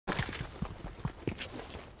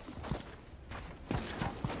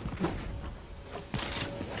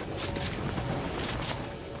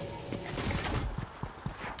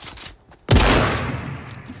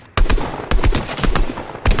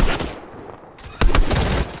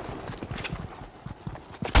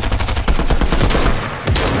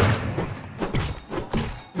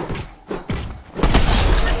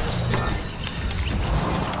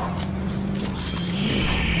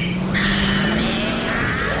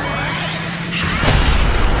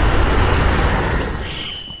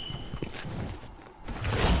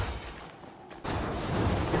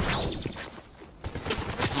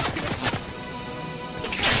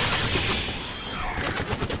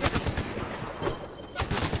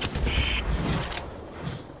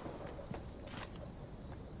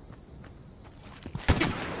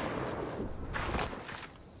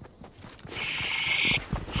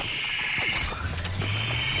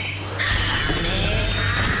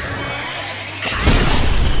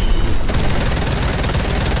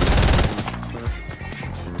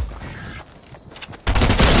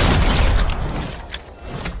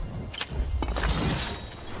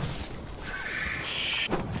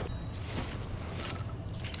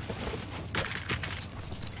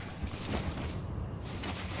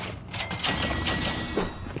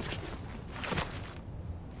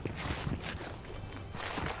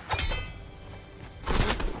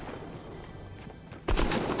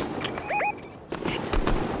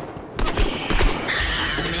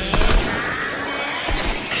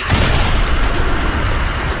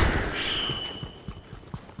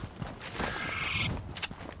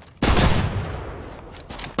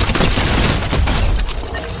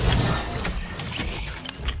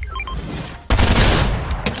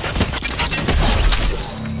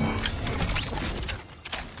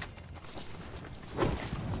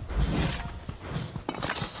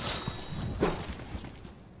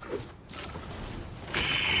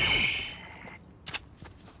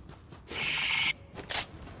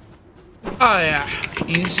Oh yeah,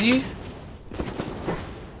 easy.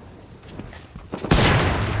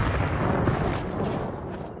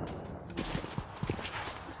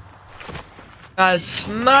 A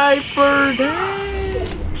sniper day.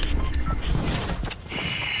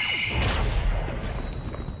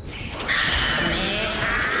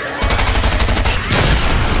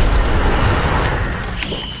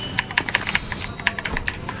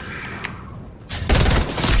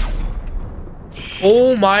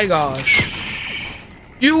 Oh my gosh.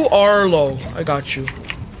 You are low. I got you.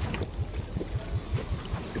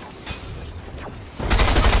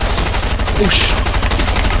 Oh shit.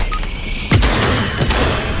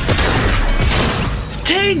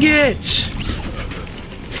 Dang it!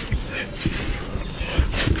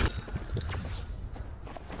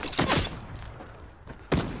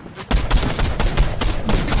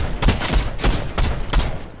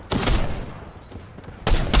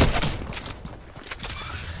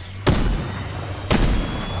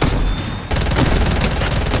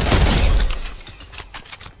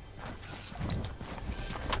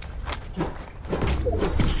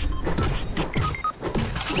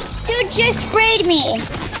 Just sprayed me.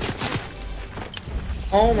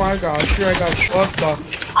 Oh my gosh, here I got shoved up.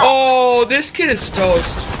 Oh, this kid is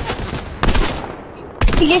toast.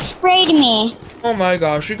 He just sprayed me. Oh my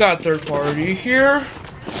gosh, we got third party here.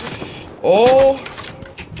 Oh.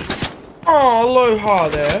 Oh, aloha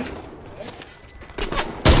there.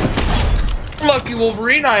 Lucky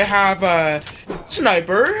Wolverine, I have a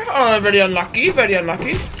sniper. Very unlucky, very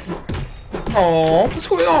unlucky. Oh, what's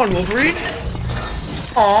going on, Wolverine?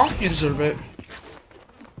 Aw, you deserve it.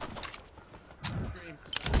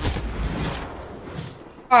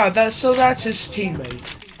 Ah, that's his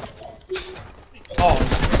teammate. Oh.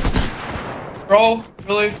 Bro,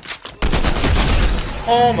 really?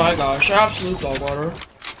 Oh my gosh, absolute dog water.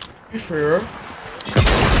 You fair.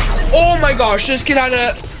 Oh my gosh, this kid had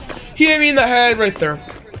a... He hit me in the head right there.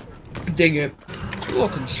 Dang it. I'm a little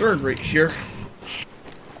concerned right here.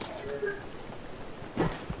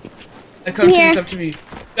 Come to me.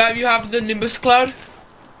 Have you have the Nimbus cloud?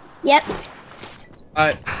 Yep.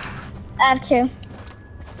 Alright. I have two.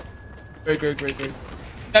 Great.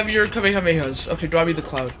 Have your Kamehamehas. Okay, draw me the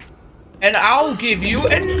cloud. And I'll give you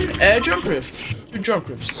a jump rift. 2 jump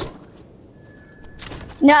rifts.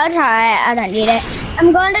 No, try it. I don't need it.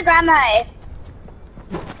 I'm going to grab my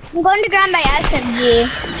SMG.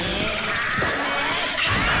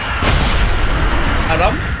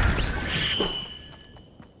 Adam?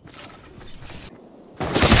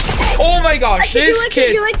 Oh my gosh, this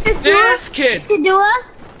kid!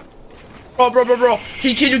 Bro.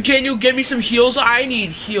 Can you get me some heals? I need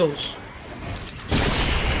heals.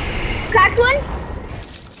 Cracked one?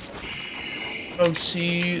 I don't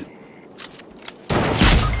see.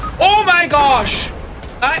 Oh my gosh!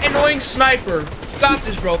 That annoying sniper. Got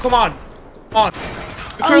this, bro. Come on. Come on.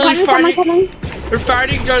 Coming. We're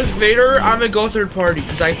fighting Darth Vader. I'm gonna go third party.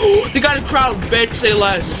 Cause they got a crowd, bitch. Say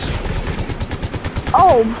less.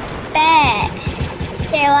 Oh, bet.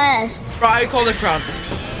 Say less. Bro, I call the crown.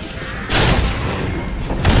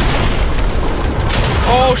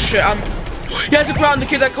 Oh shit, he has a crown. The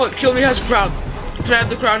kid that killed me has a crown. Can I have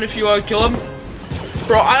the crown if you kill him?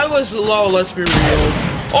 Bro, I was low, let's be real.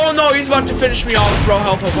 Oh no, he's about to finish me off. Bro,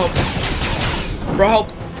 help. Bro,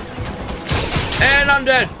 help. And I'm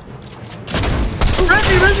dead. Res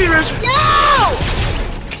me. No!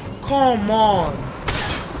 Come on.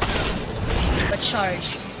 But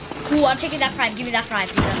charge. Ooh, I'm taking that prime. Give me that prime.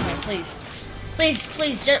 Please.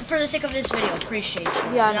 Please, just for the sake of this video, appreciate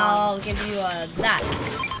you. Yeah, and I'll give you that.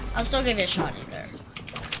 I'll still give you a shot there.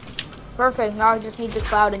 Perfect. Now I just need the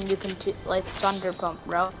cloud, and you can like thunder pump,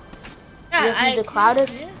 bro. Yeah, you just need the cloud.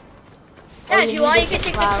 Yeah, if you want, you can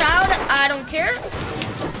take the crowd. I don't care.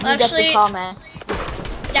 You get the call, man.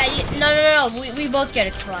 Yeah, no. We both get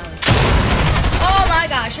a crown. Oh my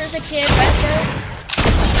gosh, there's a kid right there.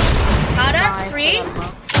 Got it. Free.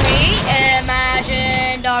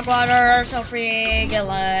 Imagine dog water, so free. Get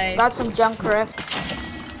life. Got some junk rift.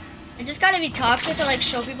 I just gotta be toxic to like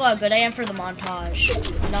show people how good I am for the montage.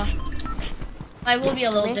 You know? I will be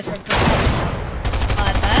a little different person.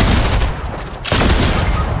 I bet.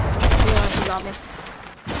 You got me.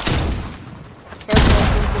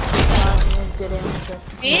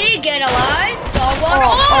 Me, get alive, dog water.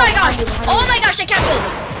 Oh my gosh, I can't move.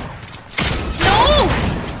 No!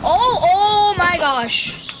 Oh my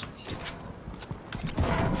gosh.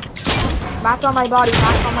 Mass on my body.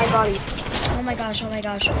 Oh my gosh.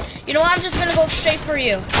 You know what, I'm just gonna go straight for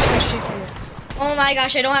you. Oh my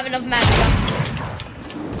gosh, I don't have enough mass.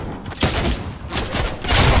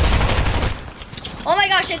 Oh my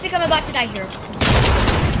gosh, I think I'm about to die here.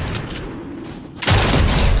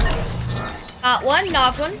 Got one,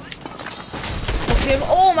 knocked one. Okay.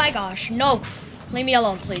 Oh my gosh, no. Leave me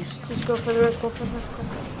alone, please. Just go for the risk, go for the risk.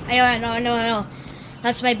 I know.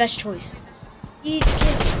 That's my best choice. These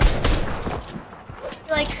kids.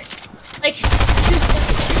 Like 2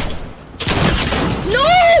 seconds. No!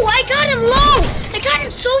 I got him low! I got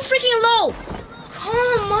him so freaking low!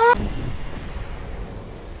 Come on!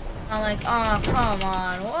 I'm like, oh, come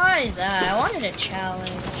on. Why is that? I wanted a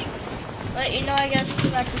challenge. But, you know, I guess go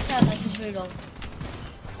back to set like it's brutal.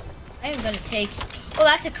 I am gonna take... Oh,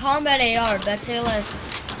 that's a combat AR. That's ALS.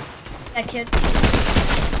 That kid.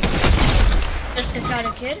 Just took out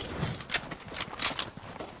a kid.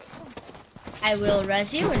 I will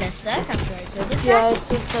res you in a sec after I kill this guy. Yeah, it's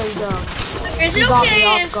just cause, Is it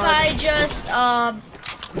okay if I just,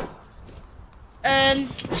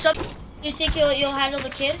 you think you'll handle the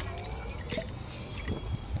kid?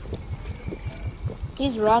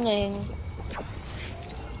 He's running.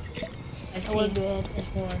 I see. We're good. There's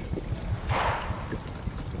more.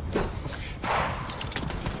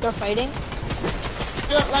 They're fighting?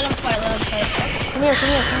 Let him fight, Come here.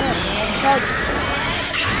 Charge.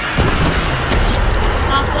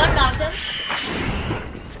 Knocked him.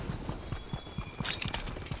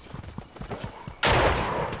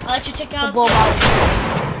 I'll let you check out. The bull out.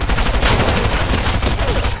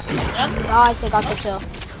 Yep. Oh, I think I got the kill.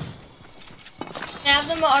 Can I have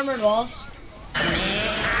them armored walls?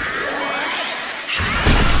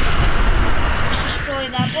 Just destroy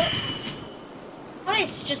that book. I thought I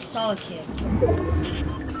just saw a kid.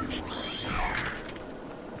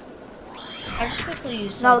 I just quickly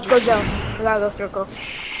use. No, let's go zone. We gotta go circle.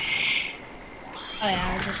 Oh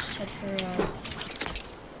yeah, I just checked for.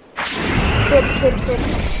 Chip.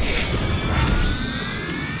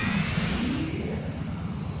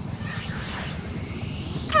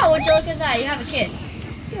 Oh, would you look at that? You have a kid.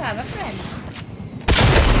 You have a friend.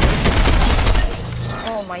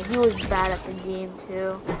 Oh my, he was bad at the game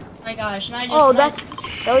too. Oh my gosh, and I just. Oh,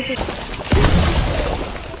 that was his.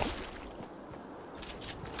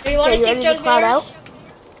 Do you want to take Joe's cloud mirrors?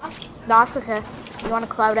 out? No, it's okay. You want to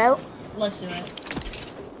cloud out? Let's do it.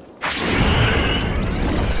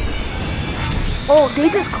 Oh, they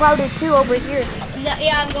just clouded too over here. No,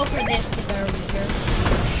 yeah, I'm going for this to go over here.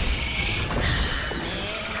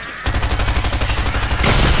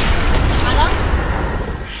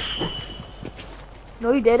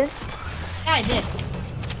 No, you didn't. Yeah, I did.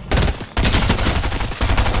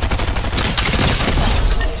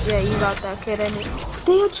 Yeah, you got that kid in it.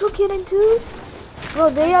 They had Chuck in too? Bro,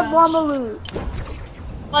 they had llama loot.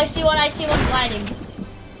 Oh, I see one gliding.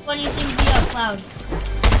 One you see the cloud.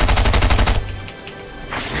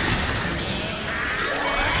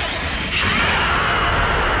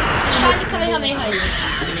 He's trying to Kamehameha you.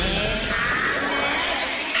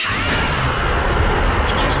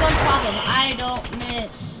 And there's one problem. I don't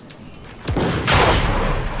miss.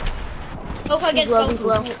 Goku against Goku. He's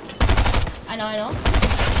low. I know.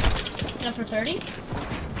 Hit him for 30.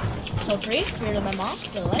 So 3. 3 to my mom.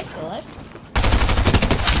 Still alive.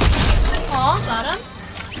 Aw, got him.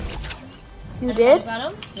 You did? Got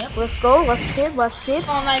him. Yep. Let's go. Let's kid.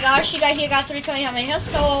 Oh my gosh, he got 3 Kamehameha.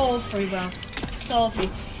 So free, bro. So free.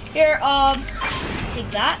 Here, take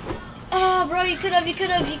that. Oh, bro, you could have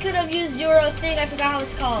used your thing. I forgot how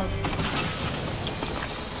it's called.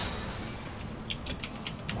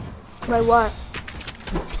 My what?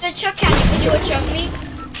 The chuck catcher. Could you chuck me?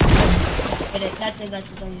 Get it. That's it. Don't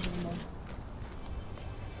use it anymore.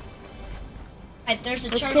 Alright, there's a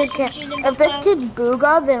charge machine in If this kid's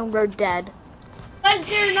Booga, then we're dead. But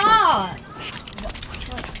they're not.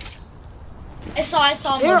 I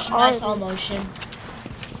saw motion.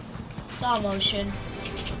 Saw motion.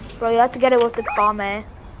 Bro, you have to get it with the Kame.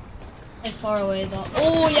 Like far away though.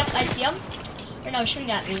 Oh, yep, I see him. Or no,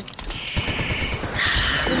 shooting at me.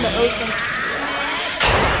 In the ocean.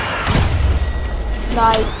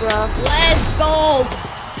 Nice, bro. Let's go.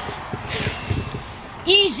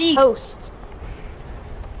 Easy. Host.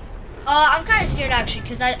 I'm kind of scared actually,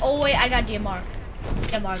 cause I got DMR.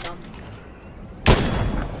 DMR done.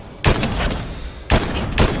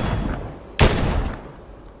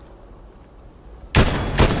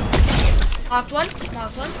 Knocked one.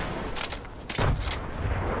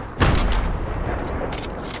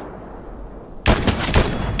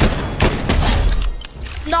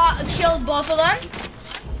 Not killed both of them.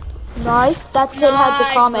 Nice. That kid had the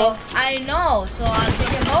Kame. Bro. I know, so I'll take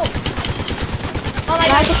him both. Oh my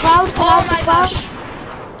Can I have the cloud? Can I have the cloud?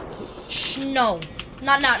 gosh. No.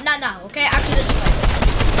 Not now, okay? After this fight.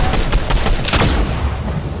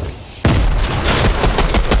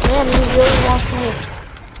 Man, he really wants me.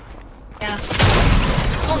 Yeah.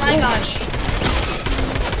 Oh my gosh.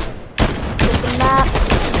 Max.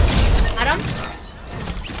 Adam?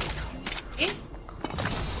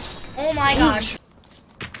 Oh my gosh.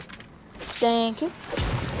 Thank you.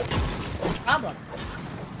 Problem.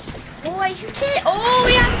 Oh, are you kidding? Oh,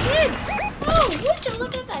 we have kids. Oh, would you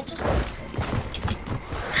look at that? Just.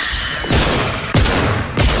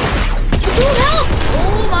 Dude, help!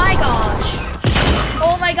 Oh my gosh.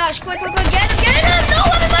 Oh my gosh, quick, quick, quick, get him! No,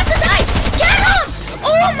 I'm about to die! Get him!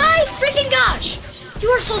 Oh my freaking gosh! You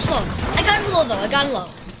are so slow. I got him low though, I got him low.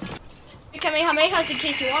 You're coming, how many has in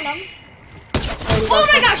case you want them? Oh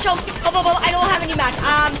my gosh, so, I don't have any match.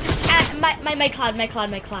 My cloud.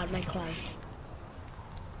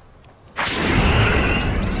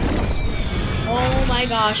 Oh my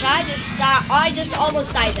gosh, I just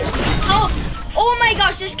almost died there. Oh my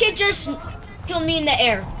gosh, this kid just killed me in the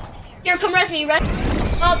air. Here, come rest me, rest.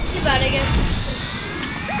 Oh, too bad, I guess.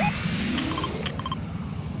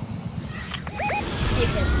 See a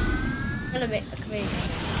kid. Come here.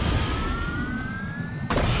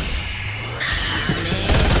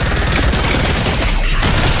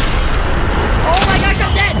 Oh my gosh,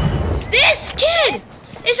 I'm dead. This kid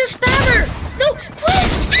is a spammer. No, quit.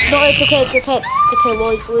 No, it's okay.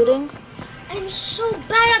 While he's looting. I'm so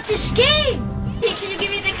bad at this game. Hey, can you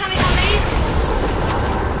give me the Kamehamehas?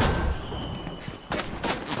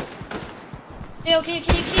 Yo, can you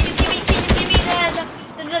give me the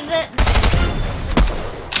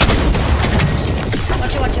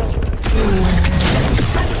Watch out.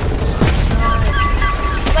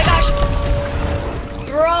 Oh my gosh.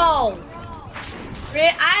 Bro.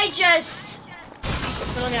 Let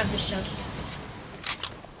me have this chest.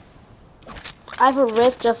 I have a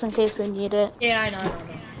rift just in case we need it. Yeah, I know.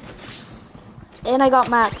 And I got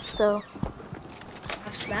mats, so.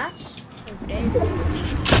 Mats? Oh, dang.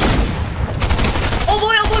 Oh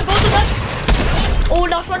boy, both of them. Oh,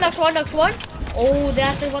 knocked one. Oh,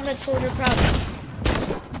 that's the one that's holding her crowd.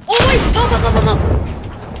 Oh wait, up.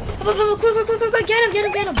 Quick,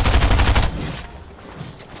 get him.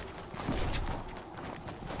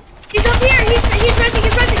 He's up here, he's resting.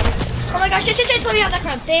 Oh my gosh, yes, let me have that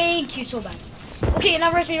crown. Thank you so bad. Okay,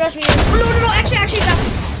 now rest me. No, actually,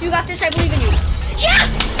 you got this, I believe in you. Yes!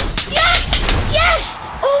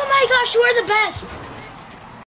 Oh my gosh, you are the best.